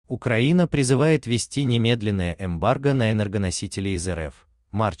Украина призывает ввести немедленное эмбарго на энергоносители из РФ.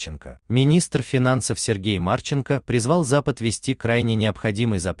 Марченко. Министр финансов Сергей Марченко призвал Запад ввести крайне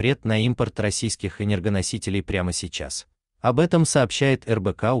необходимый запрет на импорт российских энергоносителей прямо сейчас. Об этом сообщает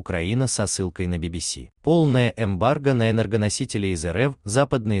РБК-Украина со ссылкой на BBC. Полное эмбарго на энергоносители из РФ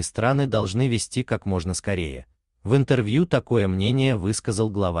западные страны должны ввести как можно скорее. В интервью такое мнение высказал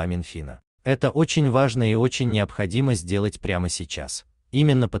глава Минфина. Это очень важно и очень необходимо сделать прямо сейчас.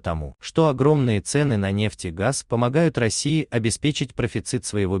 Именно потому, что огромные цены на нефть и газ помогают России обеспечить профицит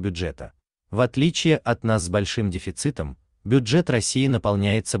своего бюджета. В отличие от нас с большим дефицитом, бюджет России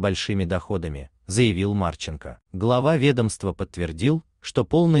наполняется большими доходами, заявил Марченко. Глава ведомства подтвердил, что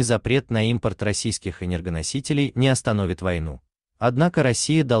полный запрет на импорт российских энергоносителей не остановит войну. Однако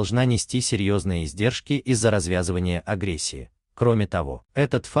Россия должна нести серьезные издержки из-за развязывания агрессии. Кроме того,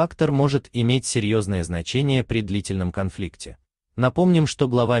 этот фактор может иметь серьезное значение при длительном конфликте. Напомним, что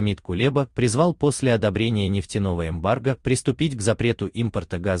глава МИД Кулеба призвал после одобрения нефтяного эмбарго приступить к запрету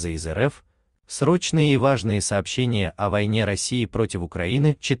импорта газа из РФ. Срочные и важные сообщения о войне России против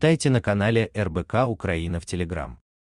Украины читайте на канале РБК Украина в Telegram.